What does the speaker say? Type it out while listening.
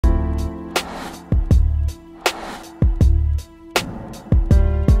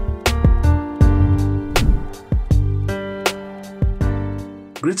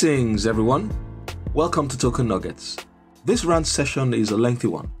Greetings everyone, welcome to Token Nuggets. This rant session is a lengthy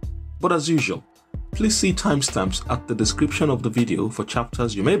one, but as usual, please see timestamps at the description of the video for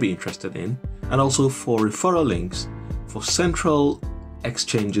chapters you may be interested in, and also for referral links for central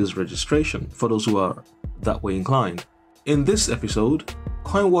exchanges registration for those who are that way inclined. In this episode,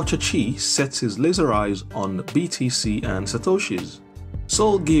 CoinWatcher Chi sets his laser eyes on BTC and Satoshis.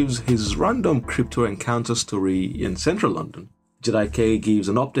 Sol gives his random crypto encounter story in central London. Jedi gives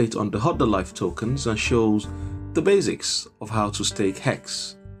an update on the HODLer tokens and shows the basics of how to stake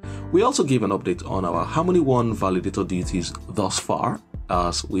HEX. We also give an update on our Harmony 1 validator duties thus far,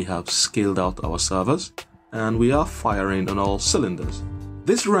 as we have scaled out our servers and we are firing on all cylinders.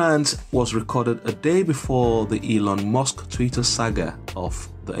 This rant was recorded a day before the Elon Musk Twitter saga of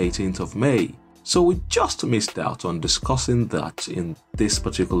the 18th of May, so we just missed out on discussing that in this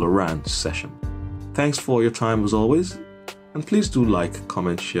particular rant session. Thanks for your time as always, and please do like,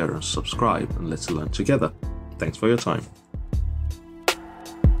 comment, share and subscribe, and let's learn together. Thanks for your time.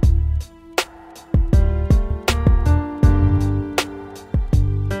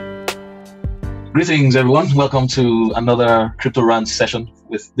 Greetings everyone, welcome to another crypto rant session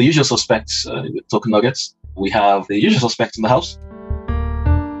with the usual suspects with Token Nuggets. We have the usual suspects in the house.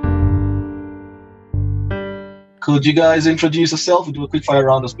 Could you guys introduce yourself? We'll do a quick fire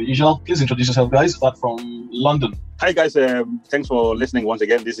round as per usual. Please introduce yourself, guys. Start from London. Hi guys, thanks for listening once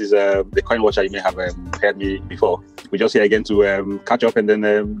again. This is the CoinWatcher. You may have heard me before. We're just here again to catch up and then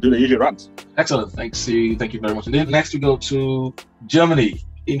do the usual rant. Excellent, thanks. Thank you very much indeed. Next we go to Germany.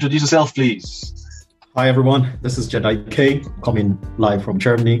 Introduce yourself, please. Hi everyone, this is Jedi K, coming live from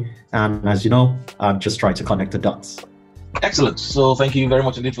Germany. And as you know, I'm just trying to connect the dots. Excellent, so thank you very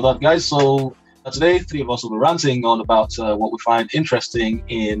much indeed for that, guys. So today, three of us will be ranting on about what we find interesting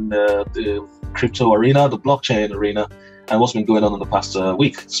in the crypto arena, the blockchain arena, and what's been going on in the past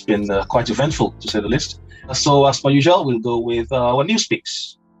week. It's been quite eventful, to say the least. So as per usual, we'll go with our news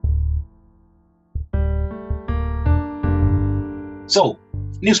picks. So,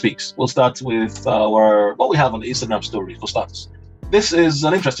 news picks. We'll start with what we have on the Instagram story for starters. This is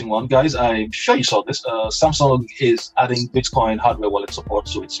an interesting one, guys. I'm sure you saw this. Samsung is adding Bitcoin hardware wallet support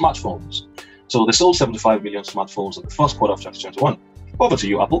to its smartphones. So they sold 75 million smartphones in the first quarter of 2021. Over to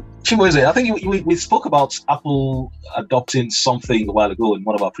you, Apple. Chimoeze, I think we spoke about Apple adopting something a while ago in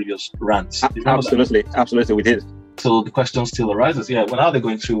one of our previous rants. Absolutely, we did. So the question still arises, when are they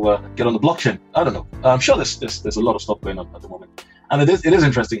going to get on the blockchain? I don't know. I'm sure there's a lot of stuff going on at the moment. And it is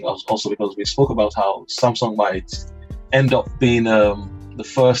interesting also because we spoke about how Samsung might end up being the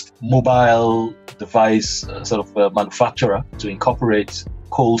first mobile device manufacturer to incorporate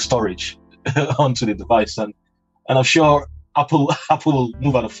cold storage onto the device, and I'm sure Apple will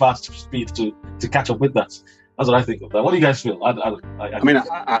move at a fast speed to catch up with that. That's what I think of that. What do you guys feel? I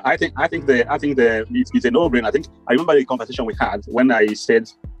think it's a no-brainer. I think I remember the conversation we had when I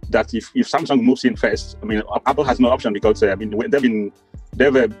said that if Samsung moves in first, Apple has no option because they've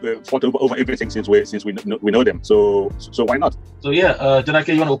fought over everything since we know them. So why not? So Jedi,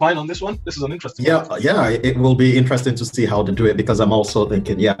 you want to opine on this one? This is an interesting one. It will be interesting to see how they do it, because I'm also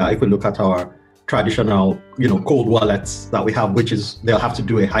thinking, if we look at our traditional, cold wallets that we have, which is they'll have to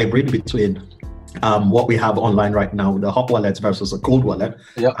do a hybrid between what we have online right now, the hot wallet versus a cold wallet.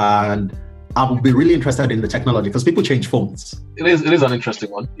 And I would be really interested in the technology because people change phones. It is an interesting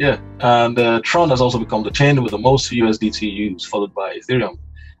one, And Tron has also become the chain with the most USDT used, followed by Ethereum.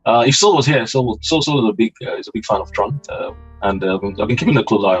 If Sol was here, Sol is a big fan of Tron, and I've been keeping a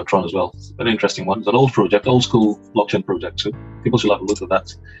close eye on Tron as well. It's a very interesting one. It's an old school blockchain project too. People should have a look at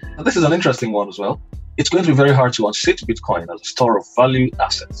that. And this is an interesting one as well. It's going to be very hard to unseat Bitcoin as a store of value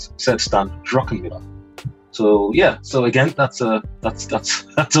assets, said Stan Druckenmiller. So again, that's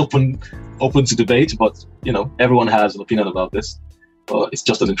open to debate, but everyone has an opinion about this. It's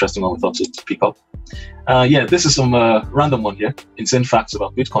just an interesting one we thought to pick up. This is some random one here. Insane facts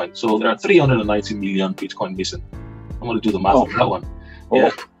about Bitcoin. So there are 390 million Bitcoin missing. I'm going to do the math on that one.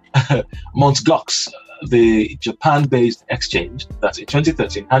 Mt. Gox, the Japan-based exchange that in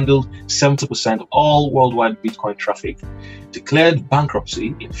 2013 handled 70% of all worldwide Bitcoin traffic, declared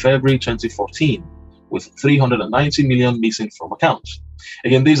bankruptcy in February 2014 with 390 million missing from accounts.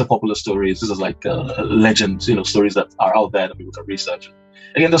 Again, these are popular stories. This is like legends, stories that are out there that people can research.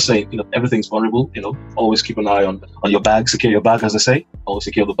 Again, just saying, everything's vulnerable. Always keep an eye on your bag. Secure your bag, as they say. Always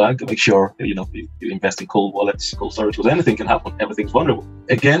secure the bag. Make sure you invest in cold wallets, cold storage, because anything can happen. Everything's vulnerable.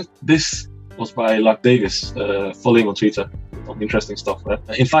 Again, this was by Lark Davis, following on Twitter. Some interesting stuff.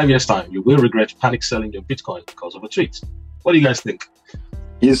 In 5 years' time, you will regret panic selling your Bitcoin because of a tweet. What do you guys think?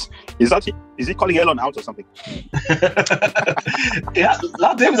 Is he calling Elon out or something? Yeah,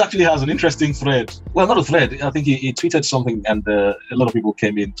 Davis actually has an interesting thread. Well, not a thread. I think he tweeted something, and a lot of people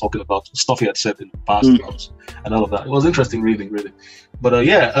came in talking about stuff he had said in the past and all of that. It was interesting reading, really. But I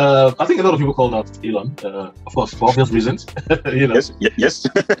think a lot of people called out Elon, of course, for obvious reasons. You know. Yes.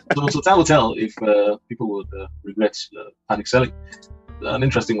 So time will tell if people would regret panic selling. An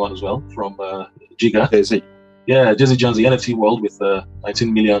interesting one as well from Giga. Yeah, Jesse joins the NFT world with a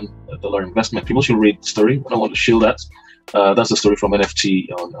 $19 million investment. People should read the story. I don't want to shield that. That's the story from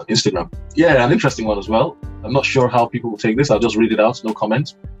NFT on Instagram. Yeah, an interesting one as well. I'm not sure how people will take this. I'll just read it out, no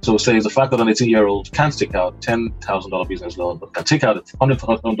comment. So it says the fact that an 18-year-old can't take out $10,000 business loan, but can take out a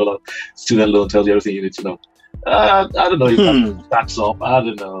 $100,000 student loan tells you everything you need to know. I don't know if that's up. I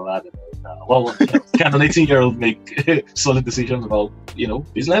don't know. Well, can an 18-year-old make solid decisions about,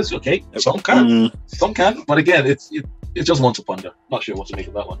 business? Okay, some can, but again, it's just one to ponder. Not sure what to make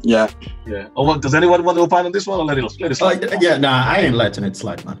of that one. Yeah. Oh, does anyone want to opine on this one, or let it slide? I ain't letting it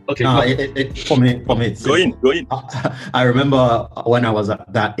slide, man. Okay. For me, it's go in. I remember when I was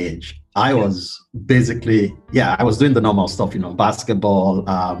at that age, I was basically, I was doing the normal stuff, basketball,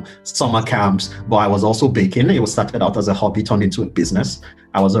 summer camps, but I was also baking. It was started out as a hobby, turned into a business.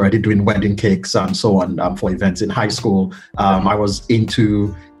 I was already doing wedding cakes and so on for events in high school. I was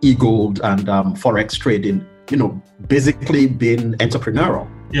into e-gold and Forex trading, basically being entrepreneurial.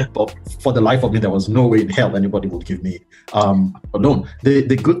 Yeah. But for the life of me, there was no way in hell anybody would give me a loan.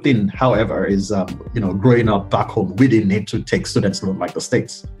 The good thing, however, is growing up back home, we didn't need to take students' loan like the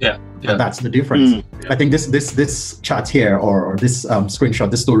States. Yeah. And that's the difference. I think this chart here or this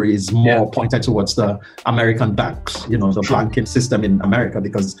screenshot, this story is more pointed towards the American banks, the banking system in America,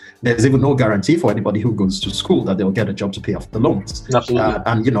 because there's even no guarantee for anybody who goes to school that they'll get a job to pay off the loans. Absolutely.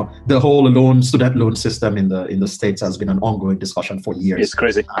 And the whole student loan system in the States has been an ongoing discussion for years. It's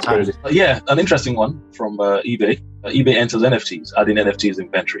crazy. An interesting one from eBay. eBay enters NFTs, adding NFTs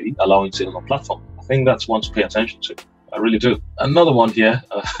inventory, allowing sales on platform. I think that's one to pay attention to. I really do. Another one here,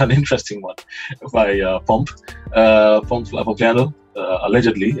 an interesting one by Pompiano.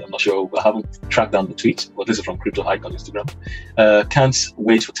 Allegedly, I'm not sure, I haven't tracked down the tweet, but this is from Crypto Hike on Instagram. Can't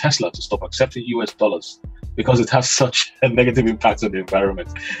wait for Tesla to stop accepting US dollars because it has such a negative impact on the environment.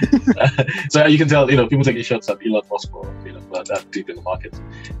 So you can tell, people taking shots at Elon Musk for that deep in the market.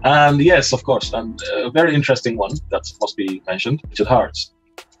 And yes, of course, and a very interesting one that must be mentioned, Richard Hart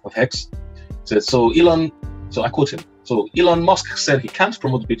of HEX said, I quote him, so Elon Musk said he can't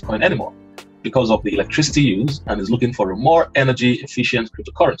promote Bitcoin anymore because of the electricity used and is looking for a more energy efficient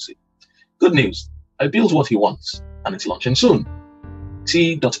cryptocurrency. Good news, I built what he wants and it's launching soon.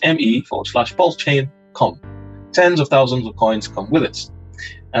 t.me/Pulse Chain come. Tens of thousands of coins come with it.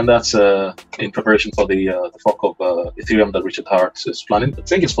 And that's in preparation for the fork of Ethereum that Richard Hart is planning. I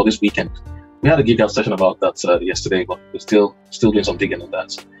think it's for this weekend. We had a geek out session about that yesterday, but we're still doing some digging on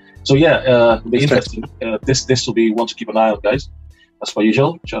that. So it'll be interesting. This will be one to keep an eye on, guys. As per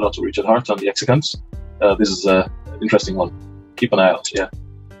usual, shout out to Richard Hart and the Exicans. This is an interesting one. Keep an eye out,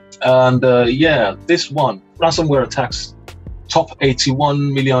 And this one, ransomware attacks top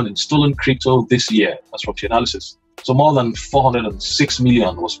 81 million in stolen crypto this year. That's from the analysis. So more than 406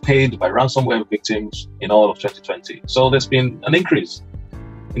 million was paid by ransomware victims in all of 2020. So there's been an increase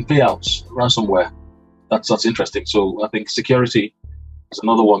in payouts, ransomware. That's interesting. So I think security is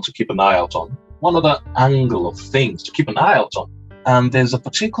another one to keep an eye out on. One other angle of things to keep an eye out on. And there's a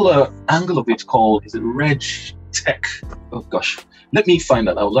particular angle of it called, is it RegTech? Oh gosh, let me find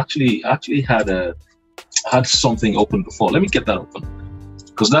that. I actually had something open before. Let me get that open,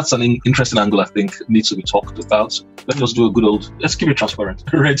 because that's an interesting angle I think needs to be talked about. Let's just do a good old, let's keep it transparent.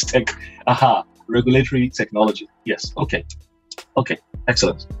 RegTech, regulatory technology. Yes, okay,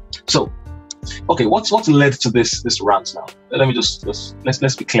 excellent. So, what's led to this rant now? Let me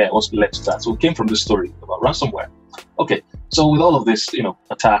let's be clear. What's led to that? So it came from this story about ransomware. Okay, so with all of this,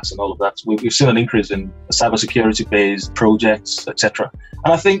 attacks and all of that, we've seen an increase in cybersecurity-based projects, etc.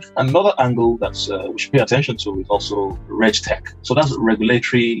 And I think another angle that we should pay attention to is also RegTech. So that's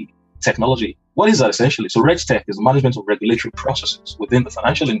regulatory technology. What is that essentially? So RegTech is the management of regulatory processes within the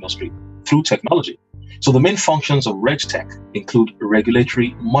financial industry through technology. So the main functions of RegTech include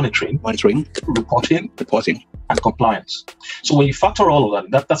regulatory monitoring, reporting, and compliance. So when you factor all of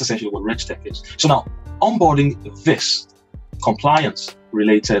that, that's essentially what RegTech is. So now, onboarding this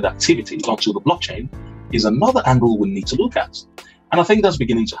compliance-related activity onto the blockchain is another angle we need to look at. And I think that's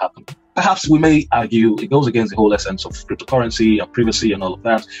beginning to happen. Perhaps we may argue it goes against the whole essence of cryptocurrency and privacy and all of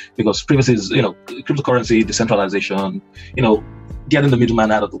that, because privacy is, cryptocurrency, decentralization, getting the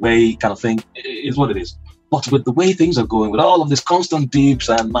middleman out of the way kind of thing is what it is. But with the way things are going, with all of this constant dips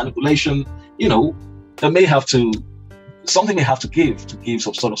and manipulation, something may have to give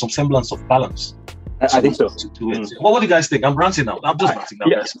some semblance of balance. I think so. To it. Well, what do you guys think? I'm ranting now. I'm just ranting now.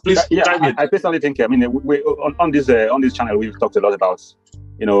 Yes. Please. I personally think. I mean, on this channel, we've talked a lot about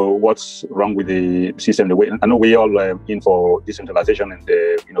what's wrong with the system. The way I know we all in for decentralization and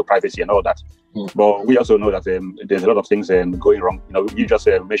privacy and all that, but we also know that there's a lot of things going wrong. You just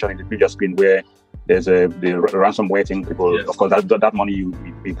mentioned in the previous screen where there's the ransomware thing. People, of course, that money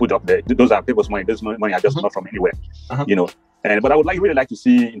we put up there, those are people's money. Those money are just not from anywhere, But I would really like to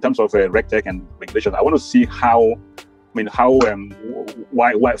see, in terms of RegTech and regulation, I want to see how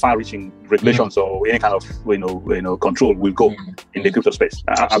far-reaching regulations or any kind of control will go in the crypto space.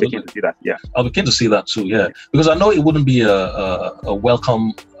 I'll be keen to see that. Yeah, I'll be keen to see that too. Yeah, because I know it wouldn't be a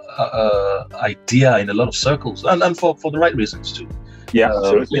welcome idea in a lot of circles, and for the right reasons too. Yeah,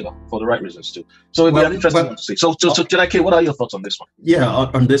 for the right reasons too. So it'll be an interesting one to see. So Jedi, what are your thoughts on this one? Yeah,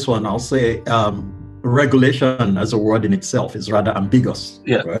 on this one, I'll say regulation as a word in itself is rather ambiguous.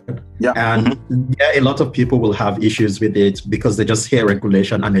 Yeah. Right? Yeah. And a lot of people will have issues with it because they just hear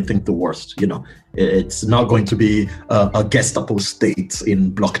regulation and they think the worst. It's not going to be a Gestapo state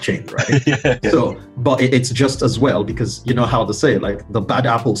in blockchain, right? So, but it's just as well, because you know how to say, like, the bad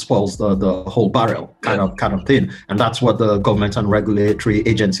apple spoils the whole barrel kind of thing. And that's what the government and regulatory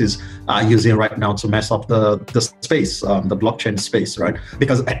agencies are using right now to mess up the space, the blockchain space, right?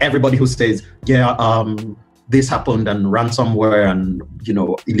 Because everybody who says, this happened and ransomware and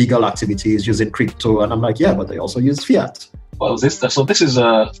illegal activities using crypto, and I'm like, but they also use fiat. Well, this is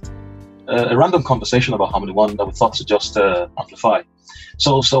a random conversation about Harmony One that we thought to just amplify.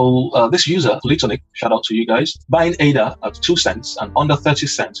 So this user, Litonic, shout out to you guys, buying ADA at 2 cents and under 30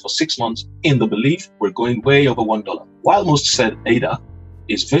 cents for 6 months in the belief we're going way over $1. While most said ADA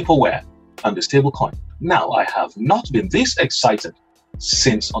is vaporware and the stable coin. Now I have not been this excited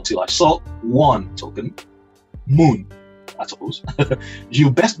until I saw one token, Moon, I suppose. You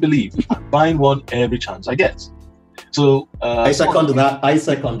best believe I'm buying one every chance I get. So I second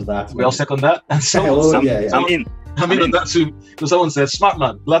that. We all second that. And so I'm in on that too. So someone said, "Smart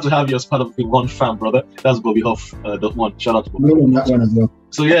man, glad to have you as part of the one fam, brother." That's Bobby Huff. .1. Shout out to Bobby. On that one as well.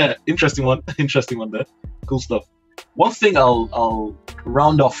 So yeah, interesting one there. Cool stuff. One thing I'll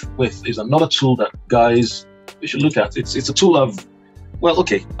round off with is another tool that guys we should look at. It's a tool I'll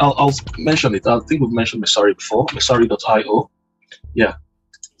mention it. I think we've mentioned Messari before, Messari.io. Yeah.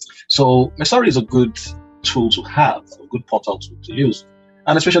 So Messari is a good tool to have, a good portal to use.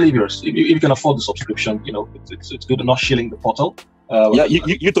 And especially if you can afford the subscription, it's good, not shilling the portal.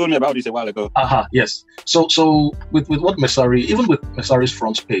 You told me about this a while ago. Yes. So with what Messari, even with Messari's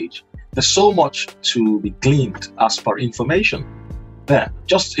front page, there's so much to be gleaned as per information there.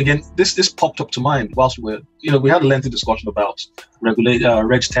 Just again, this popped up to mind whilst we had a lengthy discussion about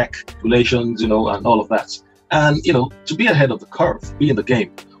RegTech regulations, and all of that. And to be ahead of the curve, be in the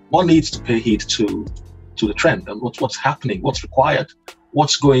game, one needs to pay heed to the trend and what's happening, what's required,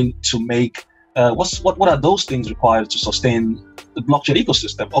 what's going to make what are those things required to sustain the blockchain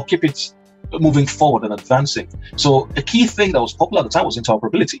ecosystem or keep it moving forward and advancing. So a key thing that was popular at the time was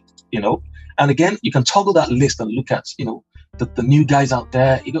interoperability, and again, you can toggle that list and look at the new guys out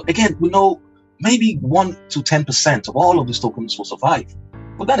there. Again, we know maybe 1 to 10% of all of these tokens will survive.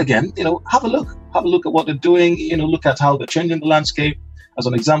 But then again, have a look at what they're doing, look at how they're changing the landscape as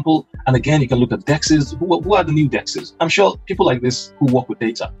an example. And again, you can look at DEXs. Who are the new DEXs? I'm sure people like this who work with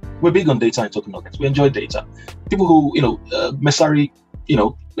data. We're big on data in tokenomics. We enjoy data. People who, Messari,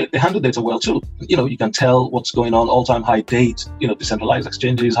 they handle data well too. You can tell what's going on, all-time high date, decentralized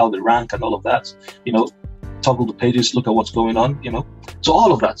exchanges, how they rank and all of that, toggle the pages, look at what's going on, So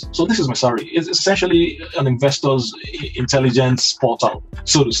all of that. So this is Messari. It's essentially an investor's intelligence portal,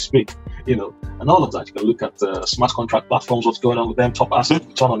 so to speak, and all of that. You can look at the smart contract platforms, what's going on with them, top asset,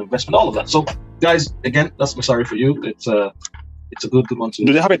 return on investment, all of that. So guys, again, that's Messari for you. It's a good one too.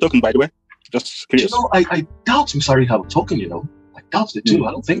 Do they have a token, by the way? Just curious. I doubt Messari have a token, I doubt they do.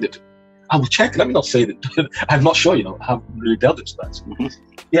 I don't think they do. I will check. Let me not say that. I'm not sure, I haven't really delved into that.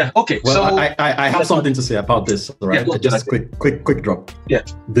 Yeah, okay. Well, so I have something to say about this, right? Yeah, just quick drop. Yeah.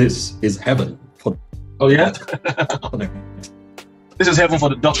 This is heaven for This is heaven for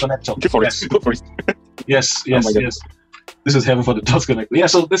the dot connector. Go for it. Yes. This is heaven for the dot connector. Yeah,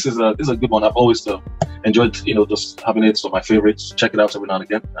 so this is a good one. I've always enjoyed, just having it. So my favorites, check it out every now and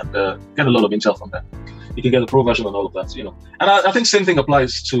again, and get a lot of intel from there. You can get the pro version and all of that, And I think same thing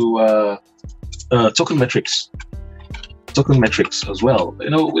applies to tokenomics as well.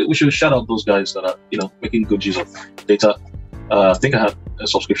 We should shout out those guys that are, making good use of data I think I had a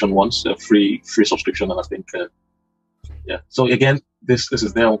subscription once, a free subscription, and I think yeah. So again, this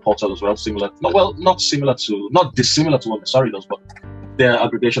is their own portal as well, not dissimilar to what Messari does, but their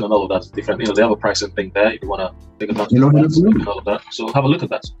aggregation and all of that is different. They have a pricing thing there if you want to take advantage of that and all of that. So have a look at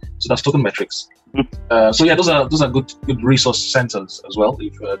that. So that's tokenomics. So yeah, those are good resource centers as well.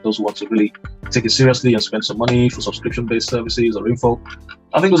 If those who want to really take it seriously and spend some money for subscription-based services or info,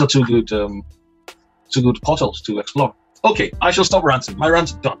 I think those are two good portals to explore. Okay, I shall stop ranting. My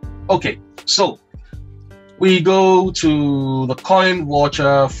rant's done. Okay, so we go to the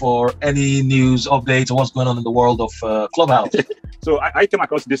CoinWatcher for any news updates or what's going on in the world of Clubhouse. So I came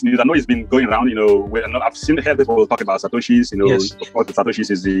across this news. I know it's been going around. I've heard people talk about Satoshis. Yes. Of course, the Satoshis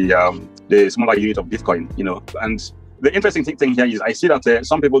is the smaller unit of Bitcoin. And the interesting thing here is I see that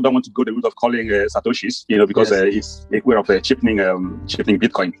some people don't want to go the route of calling Satoshis, because it's a way of cheapening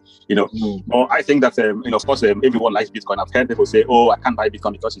Bitcoin, But I think that, of course, everyone likes Bitcoin. I've heard people say, oh, I can't buy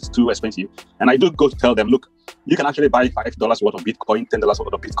Bitcoin because it's too expensive. And I do go to tell them, look, you can actually buy $5 worth of Bitcoin, $10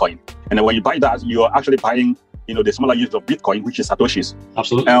 worth of Bitcoin. And then when you buy that, you're actually buying, the smaller unit of Bitcoin, which is Satoshis.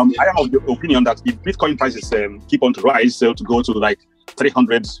 Absolutely. I am of the opinion that if Bitcoin prices keep on to rise, so to go to like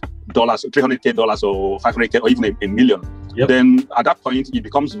 $300, $300K or $500K or even a million, then at that point it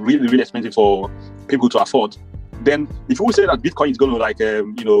becomes really, really expensive for people to afford. Then if you say that Bitcoin is going to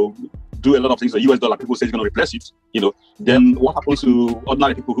do a lot of things, the US dollar, people say it's going to replace it, then what happens to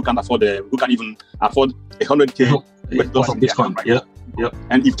ordinary people who can't even afford $100K of Bitcoin, right? Yep.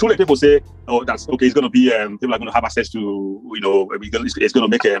 And if too many people say, oh, that's okay, it's going to be, people are going to have access to, it's going to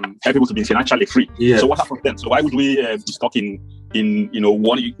make help people to be financially free. Yeah. So what happens then? So why would we be stuck in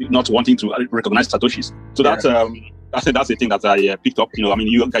not wanting to recognize Satoshis? So that's the thing that I picked up.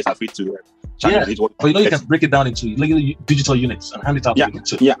 You guys are free to challenge it. But you can break it down into digital units and hand it out to people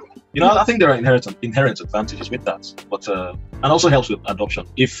too. Yeah. I think there are inherent advantages with that, but and also helps with adoption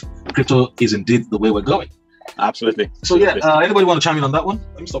if crypto is indeed the way we're going. Absolutely. So anybody want to chime in on that one?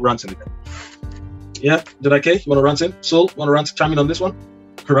 Let me stop ranting again. Yeah, Jedi, you want to rant in? Soul, want to chime in on this one?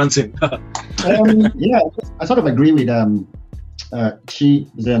 Ranting. Yeah, I sort of agree with Chi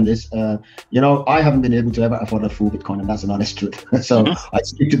on this. I haven't been able to ever afford a full Bitcoin, and that's an honest truth. So I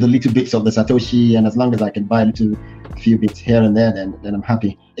stick to the little bits of the Satoshi, and as long as I can buy a few bits here and there, then I'm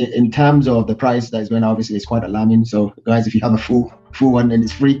happy. In terms of the price that is going, obviously it's quite alarming. So guys, if you have a full one and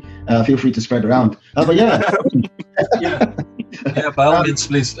it's free, feel free to spread around. But yeah. By all means,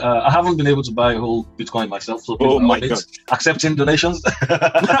 please. I haven't been able to buy a whole Bitcoin myself, so please, accepting donations.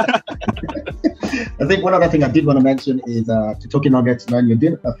 I think one other thing I did want to mention is to Tokenomics, man, you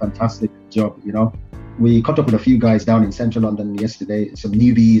did a fantastic job. We caught up with a few guys down in central London yesterday, some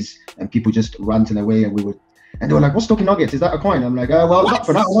newbies and people just ranting away, and they were like, "What's Tokenomics? Is that a coin?" I'm like, "Well, not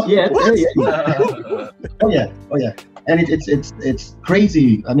for now, not yet." Oh yeah. And it's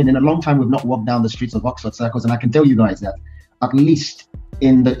crazy. I mean, in a long time, we've not walked down the streets of Oxford Circles, and I can tell you guys that at least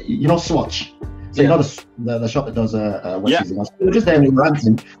in the Swatch. So the shop that does we were just there and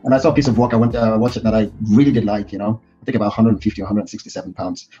ranting, and I saw a piece of work. I went to watch it that I really did like. I think about 150 or 167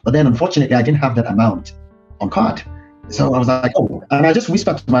 pounds. But then unfortunately, I didn't have that amount on card. So I was like, oh, and I just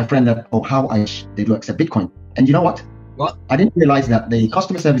whispered to my friend that, how they do accept Bitcoin. And you know what? What? I didn't realize that the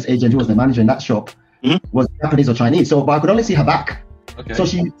customer service agent who was the manager in that shop was Japanese or Chinese. So, but I could only see her back. Okay. So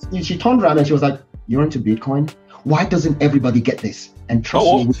she turned around and she was like, "You're into Bitcoin? Why doesn't everybody get this?" And trust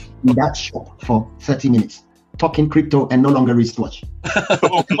me, in that shop for 30 minutes, talking crypto and no longer wristwatch.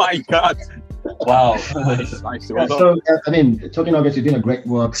 Oh my God. Wow. Nice. So, Tokenomics, you're doing a great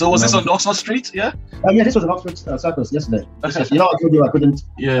work. So was this on Oxford Street? Yeah? Yeah, this was an Oxford Circus yesterday. I told you I couldn't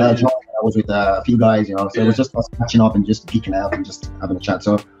join. I was with a few guys, so it was just us catching up and just geeking out and just having a chat.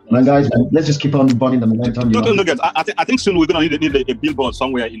 So, guys, let's just keep on burning the momentum. I think soon we're gonna need a billboard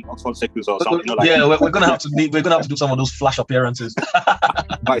somewhere in Oxford Circus or something. We're gonna have to do some of those flash appearances.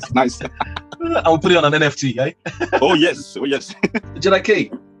 Nice. And we'll put it on an NFT, eh? Oh yes.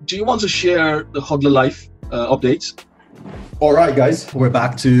 Jedi, do you want to share the HODLer Life updates? All right, guys, we're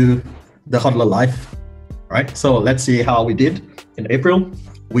back to the HODLer Life. Right, so let's see how we did in April.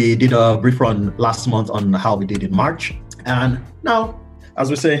 We did a brief run last month on how we did in March, and now, as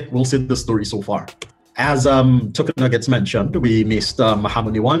we say, we'll see the story so far. As Tokenomics mentioned, we missed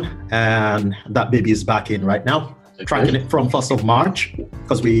Harmony 1, and that baby is back in right now. Tracking it from 1st of March,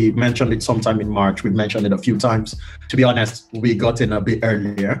 because we mentioned it sometime in March. We've mentioned it a few times. To be honest, we got in a bit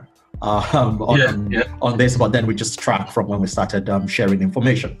earlier on this, but then we just tracked from when we started sharing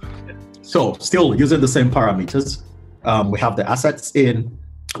information. So still using the same parameters. We have the assets in,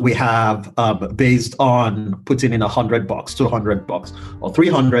 we have based on putting in $100, $200, or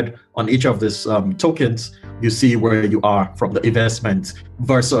 300 on each of these tokens, you see where you are from the investment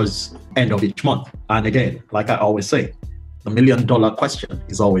versus end of each month. And again, like I always say, the $1 million question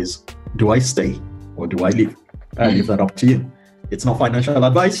is always, do I stay or do I leave? I leave that up to you. It's not financial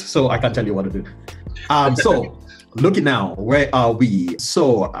advice, so I can't tell you what to do. So looking now, where are we?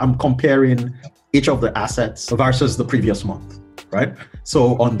 So I'm comparing each of the assets versus the previous month, right?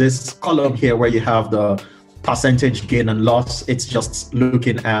 So on this column here where you have the percentage gain and loss, it's just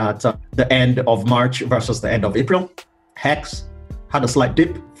looking at the end of March versus the end of April. HEX had a slight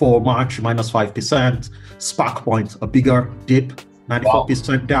dip for March, minus 5%. Spark Point, a bigger dip,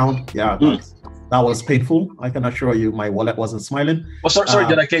 94% down. Yeah, that was painful. I can assure you my wallet wasn't smiling. Oh, sorry,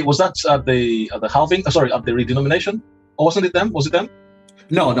 Jedi, was that at the halving? Sorry, at the redenomination? Or wasn't it them? Was it them?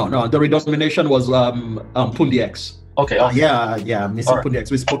 No. The redenomination was PundiX. Okay. Yeah, missing right.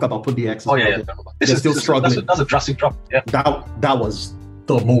 PundiX. We spoke about PundiX. Oh, yeah. They're still struggling. That's a drastic drop. Yeah. That was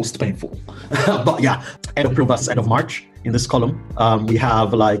the most painful. But yeah, end of April versus end of March in this column. We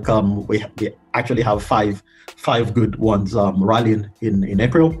have like we actually have five good ones rallying in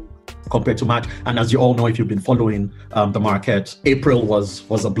April compared to March. And as you all know, if you've been following the market, April was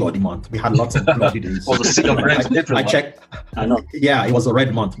a bloody month. We had lots of bloody days. I checked. I know. Yeah, it was a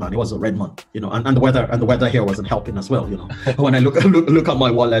red month, man. It was a red month, you know, and the weather here wasn't helping as well, you know. When I look at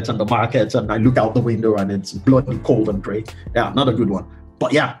my wallet and the market and I look out the window and it's bloody cold and gray. Yeah, not a good one.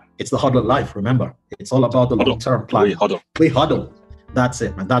 But yeah, it's the HODL life, remember. It's all about the long-term plan. We HODL. That's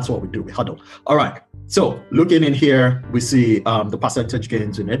it, man. That's what we do. We HODL. All right. So looking in here, we see the percentage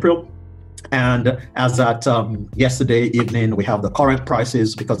gains in April. And as at yesterday evening, we have the current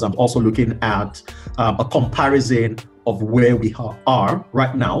prices because I'm also looking at a comparison of where we are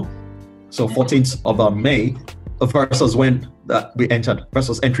right now. So 14th of May versus when we entered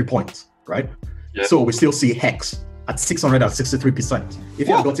versus entry point, right? Yeah. So we still see HEX at 663%. If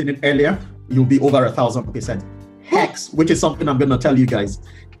you had gotten it earlier, you'll be over 1,000%. HEX, which is something I'm going to tell you guys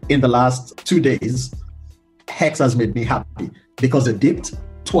in the last 2 days, HEX has made me happy because it dipped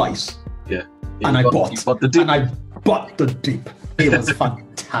twice. Yeah. And I bought the dip. And I bought the dip. It was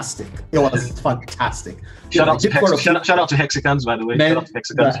fantastic. It was fantastic. Shout out to Hexicans, by the way. Man, shout out to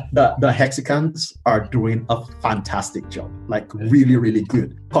Hexicans. The Hexicans are doing a fantastic job. Like really, really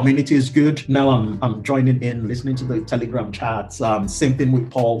good. Community is good. Now I'm joining in, listening to the Telegram chats. Same thing with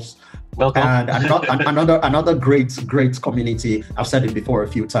Pulse. Welcome. And another great community, I've said it before a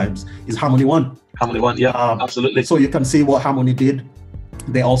few times, is Harmony One. Harmony One, yeah, absolutely. So you can see what Harmony did.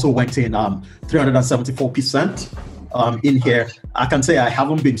 They also went in 374% in here. I can say I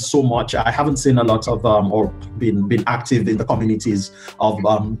haven't been so much. I haven't seen a lot of or been active in the communities of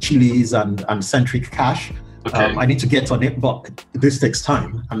Chili's and Centric Cash. Okay. I need to get on it, but this takes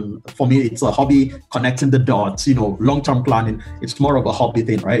time. And for me, it's a hobby, connecting the dots, you know, long-term planning. It's more of a hobby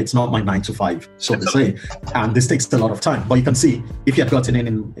thing, right? It's not my 9 to 5, so to say. And this takes a lot of time. But you can see, if you had gotten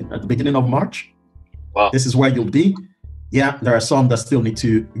in at the beginning of March, this is where you'll be. Yeah, there are some that still need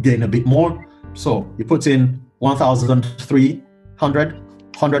to gain a bit more. So you put in 1,300,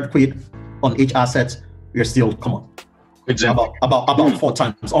 100 quid on each asset, you're still, come on, about 4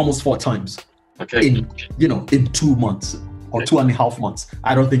 times, almost 4 times. Okay. In 2 months or 2.5 months.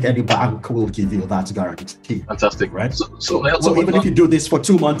 I don't think any bank will give you that guarantee. Fantastic, right? So even if you do this for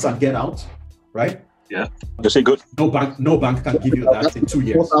 2 months and get out, right? Yeah. Just say good. No bank can give you that in 2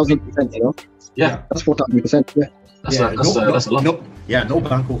 years. 4,000%, you know? Yeah. That's 4,000%. Yeah. That's a lot. No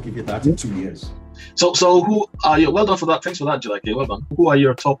bank will give you that in 2 years. So who are you? Well done for that. Thanks for that, Jedi. Well done. Who are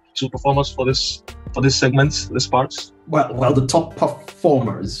your top 2 performers for this segment, this part? Well, the top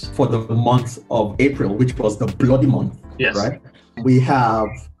performers for the month of April, which was the bloody month, yes, right? We have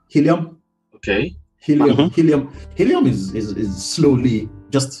Helium. Okay. Helium is slowly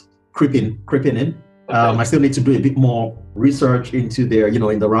just creeping in. Okay. I still need to do a bit more research into their,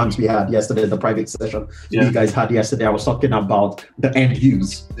 in the rant we had yesterday, the private session you guys had yesterday. I was talking about the end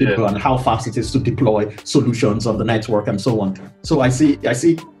use and how fast it is to deploy solutions on the network and so on. So I see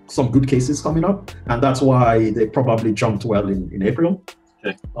some good cases coming up, and that's why they probably jumped well in April.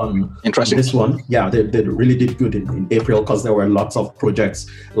 Okay. Interesting. This one, they really did good in April because there were lots of projects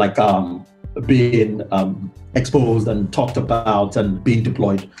like being exposed and talked about and being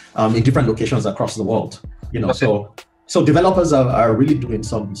deployed in different locations across the world. So developers are really doing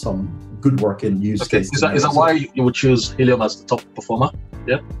some good work in use cases. Is that why you would choose Helium as the top performer?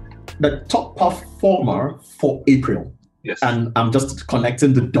 Yeah. The top performer for April. Yes. And I'm just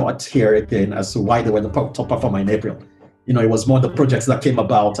connecting the dots here again as to why they were the top performer in April. It was more the projects that came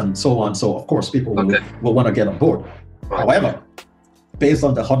about and so on. So of course people will want to get on board. Right. However, based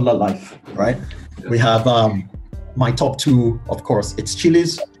on the HODLer life, right? We have my top two, of course, it's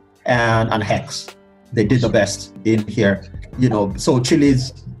Chiliz and HEX. They did the best in here, so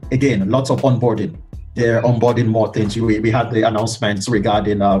Chiliz, again, lots of onboarding. They're onboarding more things. We had the announcements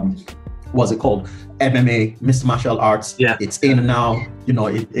regarding what's it called, MMA, mixed martial arts. It's in now.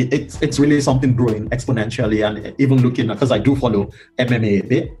 It's really something growing exponentially. And even looking, because I do follow MMA a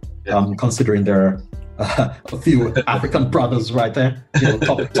bit, considering there are a few African brothers right there,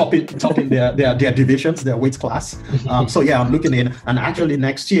 topping their divisions, their weight class. So yeah, I'm looking in, and actually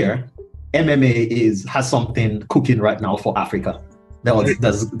next year, MMA has something cooking right now for Africa.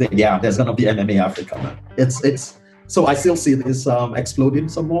 There's gonna be MMA Africa, man. It's so I still see this exploding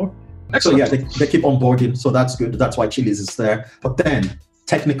some more. Excellent. So yeah, they keep onboarding, so that's good. That's why Chiliz is there. But then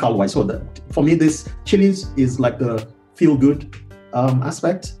technical wise, for me, this Chiliz is like the feel good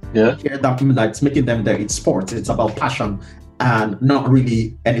aspect. That's making them there. It's sports. It's about passion and not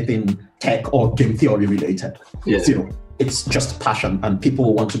really anything tech or game theory related. It's just passion, and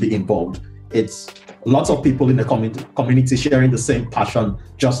people want to be involved. It's lots of people in the community sharing the same passion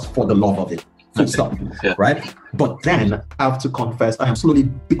just for the love of it. Full stop, right? But then I have to confess, I am slowly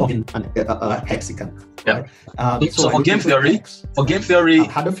becoming a Hexican. Right? So for game theory,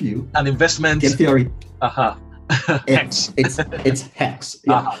 I've had a few. And investment. Game theory. HEX. It's HEX.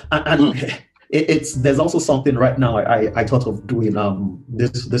 And there's also something right now I thought of doing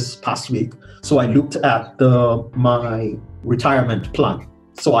this past week. So I looked at my retirement plan.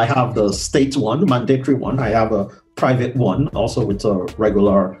 So I have the state one, mandatory one. I have a private one, also with a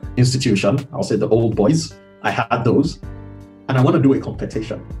regular institution. I'll say the old boys. I had those, and I want to do a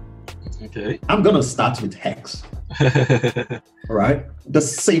competition. Okay. I'm gonna start with HEX. All right, the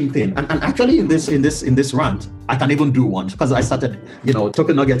same thing. And actually, in this rant, I can even do one because I started.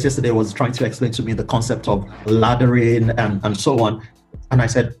 Token Nuggets yesterday was trying to explain to me the concept of laddering and so on, and I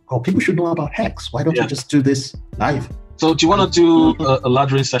said, "Oh, people should know about HEX. Why don't you just do this live?" So do you want to do a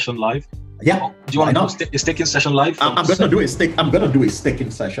laddering session live? Yeah. Do you want to do a staking session live? I'm gonna do a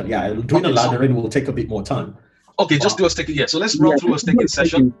staking session. Yeah, doing a laddering will take a bit more time. Okay, just do a staking. Yeah. So let's run through a staking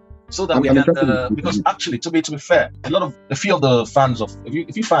session so that we can. Because actually, to be fair, a few of the fans of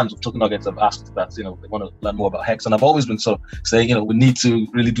if you fans of Token Nuggets have asked that they want to learn more about HEX, and I've always been saying we need to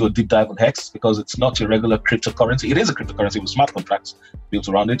really do a deep dive on HEX because it's not a regular cryptocurrency. It is a cryptocurrency with smart contracts built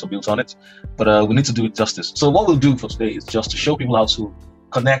around it or built on it, but we need to do it justice. So what we'll do for today is just to show people how to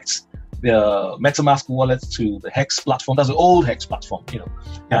connect the Metamask Wallet to the HEX platform. That's the old HEX platform,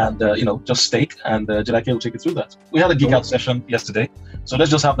 and just stake. And Jedi will take you through that. We had a geek out session yesterday, so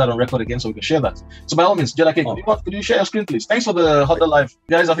let's just have that on record again so we can share that. So by all means, Jedi, could you share your screen, please? Thanks for the HODLer live,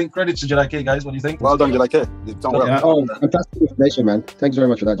 guys. I think credit to Jedi, guys. What do you think? Well done, Jedi. You've done well. Fantastic information, man. Thanks very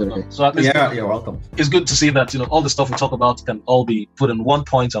much for that, Jedi. So at least you're welcome. It's good to see that all the stuff we talk about can all be put in one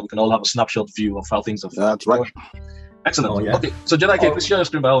point, and we can all have a snapshot view of how things are. That's right. Excellent. Okay, so Jedi, please share your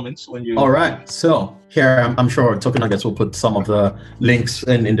screen by all means when you. All right. So here, I'm sure Token Nuggets will put some of the links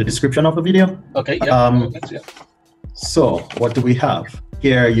in the description of the video. Okay. Yeah. So what do we have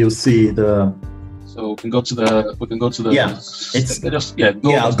here? You'll see the. So we can go to the. Yeah. It's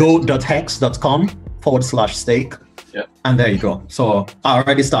go.hex.com/stake. Yeah. And there you go. So I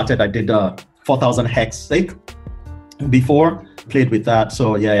already started. I did 4,000 HEX stake before. Played with that.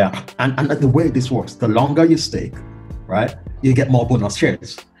 So yeah. And the way this works, the longer you stake, right, you get more bonus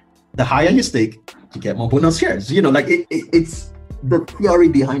shares. The higher you stake, you get more bonus shares. It's the theory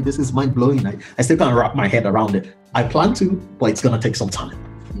behind this is mind blowing. I still can't wrap my head around it. I plan to, but it's gonna take some time.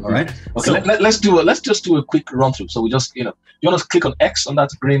 All right. Okay. So, let's just do a quick run through. So we just you want to click on X on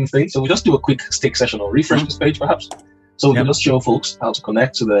that green thing. So we just do a quick stake session or refresh this page perhaps. So we can just show folks how to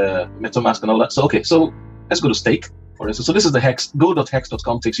connect to the MetaMask and all that. So so let's go to stake. For instance, so this is the HEX.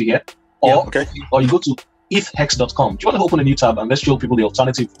 Go.hex.com takes you here, or you go to ethhex.com. Do you want to open a new tab and let's show people the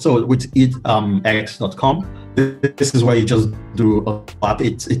alternative? So with ethhex.com, this is where you just do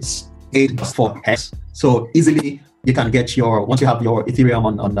it's 8 for HEX. So easily you can get once you have your Ethereum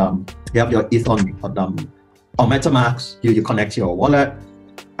on you have your ETH on MetaMask, you connect your wallet,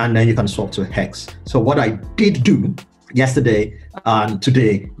 and then you can swap to HEX. So what I did do yesterday and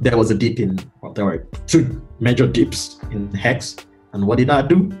today, there was a dip there were 2 major dips in HEX. And what did I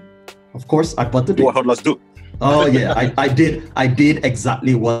do? Of course, I bought the dip. What HODLers do. Oh yeah, I did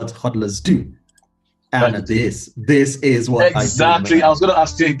exactly what HODLers do. And this is what exactly I do. I was going to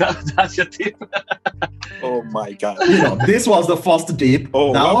ask you, that's your tip. Oh my God. This was the first dip.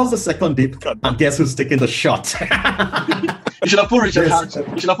 That was the second dip. And guess who's taking the shot? You should have put Richard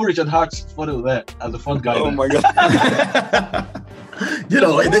Hart's photo there as the front guy. Oh my God. it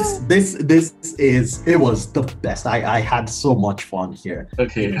was the best. I had so much fun here.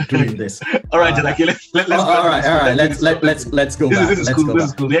 Okay. Doing this. All right, Jedi, let's go back. This is cool. This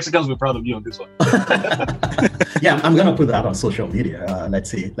is cool. The Mexicans will be proud of you on this one. Yeah, I'm gonna put that on social media.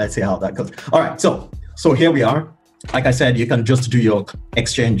 Let's see how that goes. All right, so here we are. Like I said, you can just do your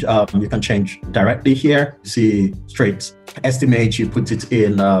exchange. You can change directly here. See straight estimate. You put it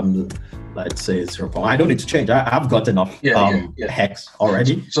in. Let's say 0. I don't need to change. I've got enough HEX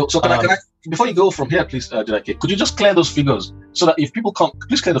already. So can I before you go from here, please, Jedi, could you just clear those figures so that if people come,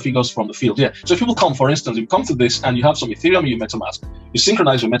 please clear the figures from the field. Yeah. So if people come, for instance, if you come to this and you have some Ethereum in your MetaMask, you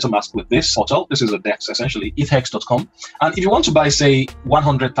synchronize your MetaMask with this portal. This is a DEX essentially, ethhex.com. And if you want to buy, say,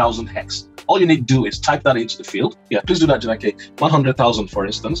 100,000 HEX, all you need to do is type that into the field. Yeah, please do that, Jedi. 100,000, for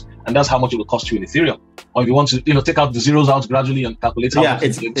instance, and that's how much it will cost you in Ethereum. Or if you want to, take out the zeros out gradually and calculate how much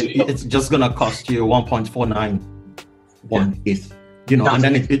it's just gonna cost you 1.491 ETH. And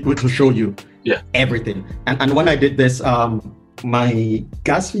then it will show you everything. And when I did this, my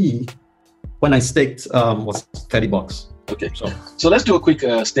gas fee when I staked was $30. Okay, so let's do a quick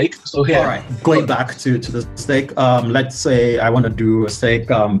stake. So here, all right, going back to the stake. Let's say I want to do a stake.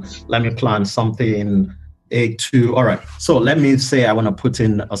 Let me plan something. All right. So let me say I want to put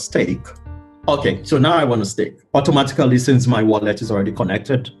in a stake. Okay, so now I want to stake. Automatically, since my wallet is already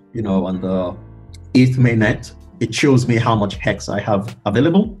connected, on the ETH mainnet, it shows me how much HEX I have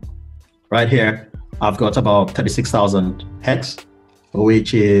available. Right here, I've got about 36,000 HEX,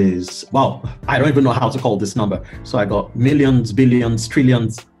 which is, well, I don't even know how to call this number. So I got millions, billions,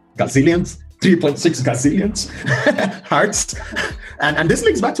 trillions, gazillions, 3.6 gazillions hearts. And this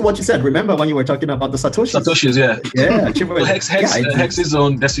links back to what you said. Remember when you were talking about the Satoshis? Satoshis, yeah. Yeah. Well, HEX's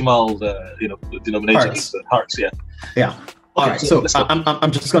own decimal, denomination is hearts, yeah. Yeah. All right, so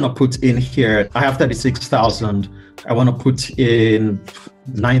I'm just gonna put in here. I have 36,000. I want to put in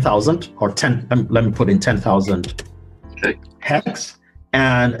 9,000 or 10. Let me put in 10,000 HEX,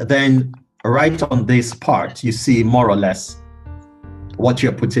 and then right on this part, you see more or less what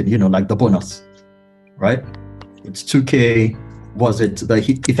you're putting. Like the bonus, right? It's 2K. Was it the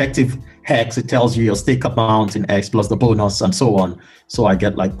effective HEX? It tells you your stake amount in X plus the bonus and so on. So I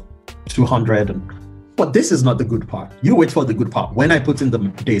get like 200. But this is not the good part. You wait for the good part. When I put in the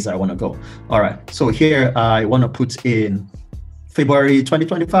days I want to go. All right. So here I want to put in February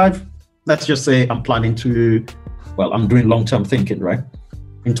 2025. Let's just say I'm planning to, I'm doing long-term thinking, right?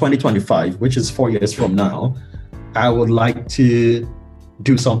 In 2025, which is 4 years from now, I would like to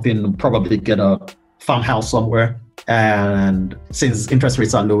do something, probably get a farmhouse somewhere. And since interest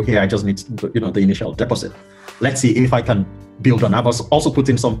rates are low here, I just need, the initial deposit. Let's see if I can build on. I've also put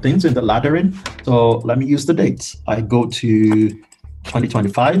in some things in the laddering. So let me use the dates. I go to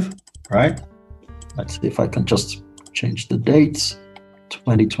 2025, right? Let's see if I can just change the dates.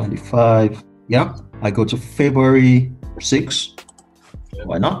 2025. Yeah, I go to February 6.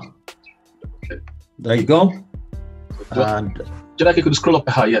 Why not? There you go. And Jedi, could you scroll up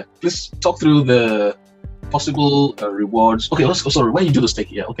higher? Yeah. Please talk through the possible rewards. Okay, sorry, when you do the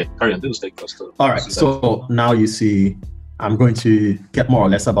stake, okay, carry on, do the stake first. All right, so now you see I'm going to get more or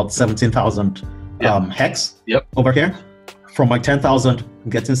less about 17,000 HEX over here. From my 10,000, I'm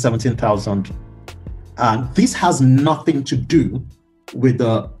getting 17,000. And this has nothing to do with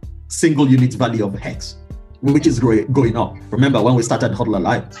the single unit value of HEX, which is going up. Remember when we started HODLer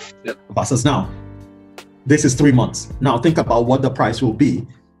Live versus now. This is 3 months. Now think about what the price will be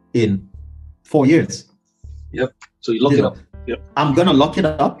in 4 years. Yep. So you lock it up. Yep. I'm gonna lock it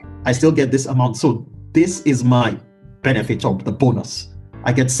up. I still get this amount. So this is my benefit of the bonus.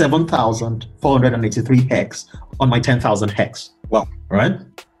 I get 7,483 HEX on my 10,000 HEX. Wow. Right?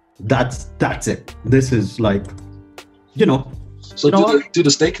 That's it. This is like, So do the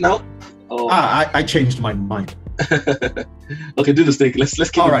stake now? Oh. I changed my mind. Okay, do the stake. Let's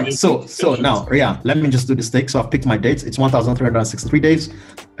keep. All right. So now, let me just do the stake. So I've picked my dates. It's 1,363 days.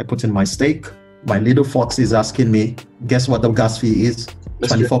 I put in my stake. My little fox is asking me, guess what the gas fee is?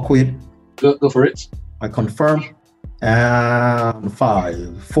 24 quid. Go for it. I confirm. And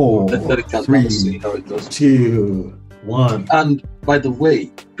 5, 4, 3, 2, 1. And by the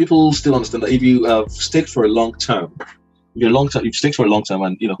way, people still understand that if you have staked for a long term, you've staked for a long time,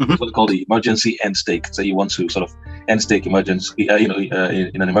 and what they call the emergency end stake. So you want to sort of end stake emergency,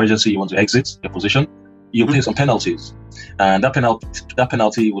 in an emergency, you want to exit your position, you pay some penalties, and that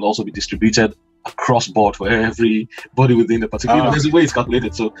penalty will also be distributed across board for everybody within the particular. There's a way it's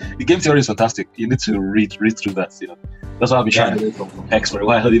calculated. So the game theory is fantastic. You need to read through that. That's why I've been shying away from HEX for a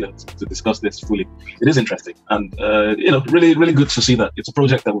while, to discuss this fully. It is interesting, and really, really good to see that it's a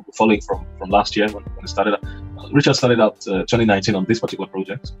project that we've been following from last year when it started. Richard started out 2019 on this particular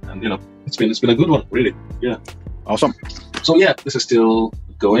project, and it's been a good one, really. Yeah. Awesome. So yeah, this is still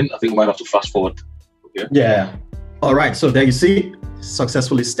going. I think we might have to fast forward. Okay. Yeah. All right. So there you see,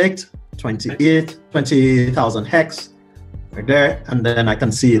 successfully staked 20,000 HEX right there, and then I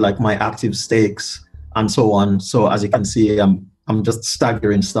can see like my active stakes and so on. So as you can see, I'm just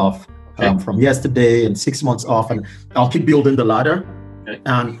staggering stuff from yesterday and 6 months off, and I'll keep building the ladder. Okay.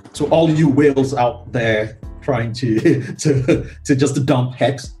 And to all you whales out there trying to just dump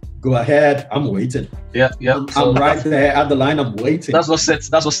HEX, go ahead. I'm waiting. Yeah. I'm right there at the line. I'm waiting. That's what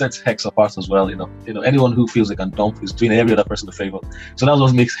sets HEX apart as well. Anyone who feels they can dump is doing every other person a favor. So that's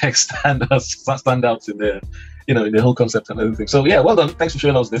what makes HEX stand out in the in the whole concept and everything. So yeah, well done. Thanks for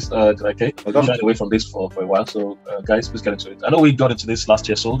showing us this, Jedi. I've been shying away from this for a while. So guys, please get into it. I know we got into this last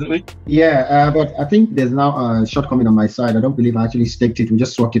year, so didn't we? Yeah, but I think there's now a shortcoming on my side. I don't believe I actually staked it. We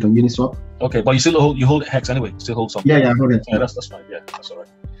just swapped it on Uniswap. Okay, but you hold HEX anyway. You still hold something. Yeah, I hold it. Yeah, that's fine. Yeah, that's all right.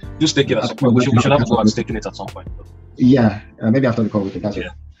 You stake it at some point. We should have to go and staking it at some point. Yeah, maybe after the call with it. That's it.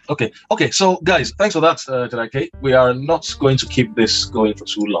 Okay. So guys, thanks for that, Jedi. We are not going to keep this going for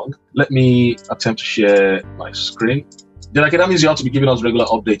too long. Let me attempt to share my screen. Jedi, that means you have to be giving us regular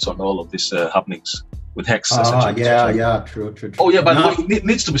updates on all of these happenings with HEX. True. Oh yeah, by the way, it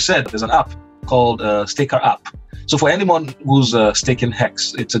needs to be said, there's an app called Staker app. So for anyone who's staking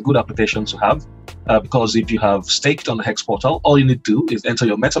HEX, it's a good application to have. Because if you have staked on the HEX portal, all you need to do is enter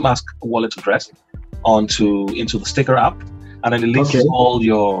your Metamask wallet address into the Staker app, and then it links all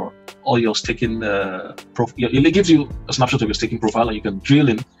your staking it gives you a snapshot of your staking profile, and you can drill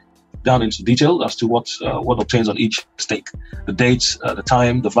down into detail as to what obtains on each stake, the dates, the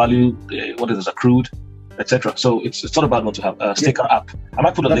time, the value, what is accrued, etc. So it's not a bad one to have. Staker app. I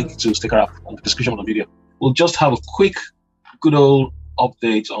might put a link to Staker app on the description of the video. We'll just have a quick, good old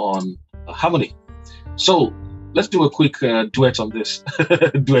update on Harmony. So let's do a quick duet on this.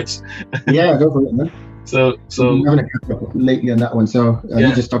 Duets. Yeah, go for it, man. So I'm having a catch up lately on that one. So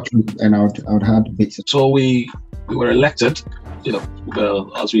you just talked through, and I would have bits. So we were elected,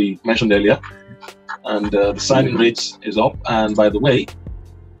 as we mentioned earlier, and the signing rate is up. And by the way,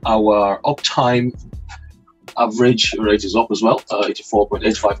 our uptime average rate is up as well,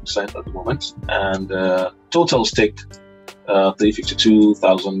 84.85% at the moment, and total staked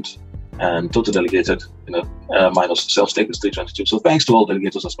 352,000. And total delegated, minus self-stake is 322. So thanks to all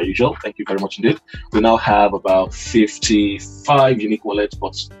delegators as per usual. Thank you very much indeed. We now have about 55 unique wallets,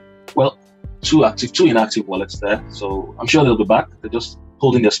 but two inactive wallets there. So I'm sure they'll be back. They're just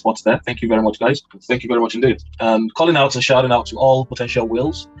holding their spots there. Thank you very much, guys. Thank you very much indeed. And calling out and shouting out to all potential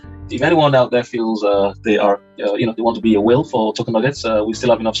whales. If anyone out there feels they are, they want to be a whale for token nuggets, we still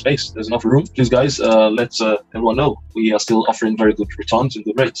have enough space. There's enough room. Please, guys, let everyone know we are still offering very good returns and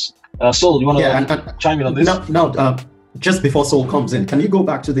good rates. Sol, you want to chime in on this? No. Just before Sol comes in, can you go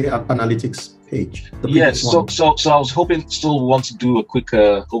back to the analytics page? Yes. So I was hoping Sol wants to do a quick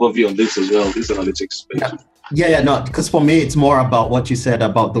overview on this as well. This analytics page. No, because for me, it's more about what you said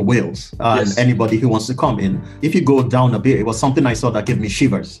about the whales and anybody who wants to come in. If you go down a bit, it was something I saw that gave me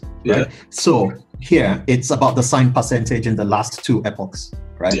shivers, right? So here, it's about the sign percentage in the last two epochs,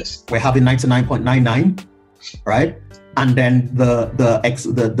 right? Yes. We're having 99.99, right? And then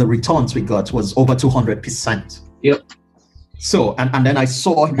the returns we got was over 200%. Yep. So, and then I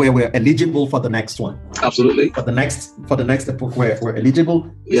saw where we're eligible for the next one. Absolutely. For the next epoch, we're eligible.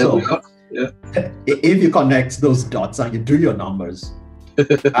 Yeah, so, we are. Yeah. If you connect those dots and you do your numbers,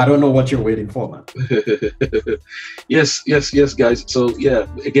 I don't know what you're waiting for, man. Yes, guys. So yeah,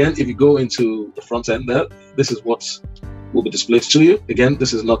 again, if you go into the front end there, this is what will be displayed to you. Again,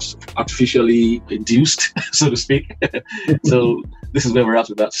 this is not artificially induced, so to speak. So this is where we're at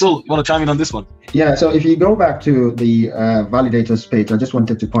with that. So you want to chime in on this one? Yeah. So if you go back to the validators page, I just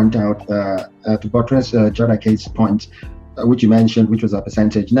wanted to point out to buttress Jedi's point, which you mentioned, which was a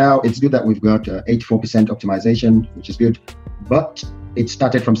percentage. Now it's good that we've got 84% optimization, which is good, but it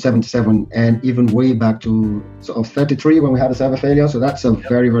started from 77 and even way back to sort of 33 when we had a server failure. So that's a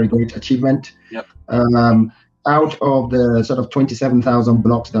very, very great achievement. Yep. Out of the sort of 27,000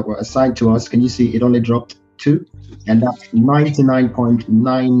 blocks that were assigned to us, can you see it only dropped 2, and that's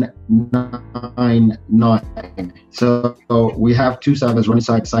 99.999. So we have two servers running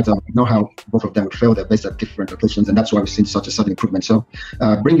side by side. I know how both of them would fail their best at different locations, and that's why we've seen such a sudden improvement. So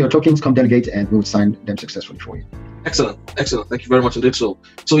bring your tokens, come delegate, and we'll sign them successfully for you. Excellent. Thank you very much indeed. So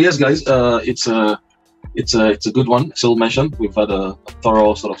yes, guys, it's a good one. Still mentioned, we've had a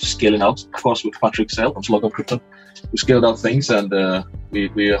thorough sort of scaling out, of course, with Patrick's sale on Slug of Crypto. We scaled out things, and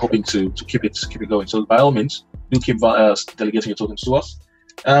we are hoping to keep it going. So by all means, do keep delegating your tokens to us,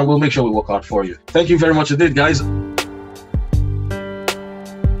 and we'll make sure we work hard for you. Thank you very much indeed, guys.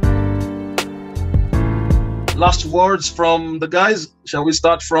 Last words from the guys. Shall we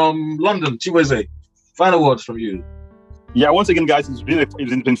start from London? Chiweze, final words from you. Yeah, once again, guys, it's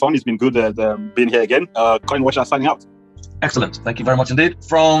been fun. It's been good being here again. CoinWatcher signing out. Excellent. Thank you very much indeed.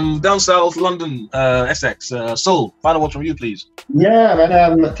 From down south London, Essex, Sol, final word from you, please. Yeah,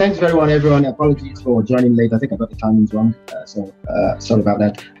 man. Thanks very much, everyone. Apologies for joining late. I think I got the timings wrong, so sorry about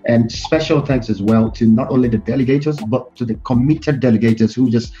that. And special thanks as well to not only the delegators, but to the committed delegators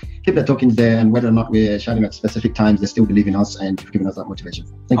who just keep their tokens there, and whether or not we're shouting at specific times, they still believe in us and giving us that motivation.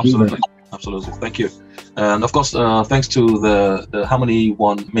 Thank you very much. Absolutely. Thank you. And of course, thanks to the Harmony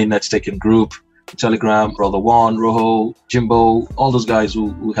One mainnet staking group, Telegram, Brother One, Roho, Jimbo, all those guys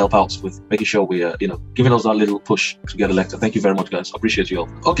who help out with making sure we are, giving us that little push to get elected. Thank you very much, guys. Appreciate you all.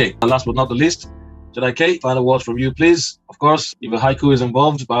 Okay, and last but not the least, Jedi K, final words from you, please. Of course, if a Haiku is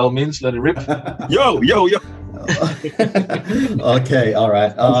involved, by all means, let it rip. Yo. Okay, all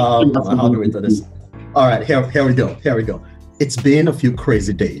right. How do we do this? All right, here we go. It's been a few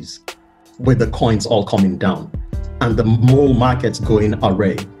crazy days with the coins all coming down and the whole market's going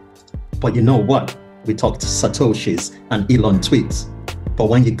array. But you know what? We talked Satoshis and Elon tweets. But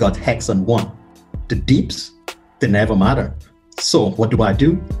when you got HEX and One, the deeps, they never matter. So what do? I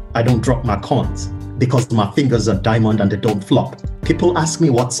don't drop my coins because my fingers are diamond and they don't flop. People ask me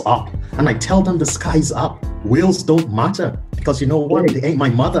what's up, and I tell them the sky's up. Wheels don't matter because you know what? They ain't my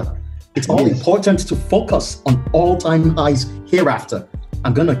mother. It's all important to focus on all-time highs hereafter.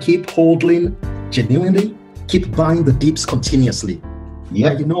 I'm gonna keep HODLing genuinely, keep buying the deeps continuously.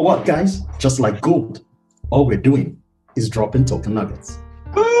 Yeah, you know what, guys? Just like gold, all we're doing is dropping token nuggets.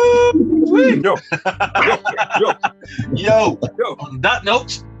 Yo. On that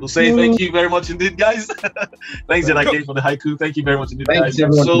note, we'll say thank you very much indeed, guys. Thanks, Jedi for the haiku. Thank you very much indeed, guys.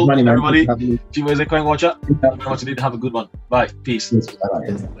 So, everybody, Chiweze CoinWatcher, thank you very much indeed. Have a good one. Bye. Peace.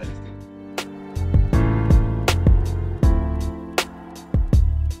 Bye.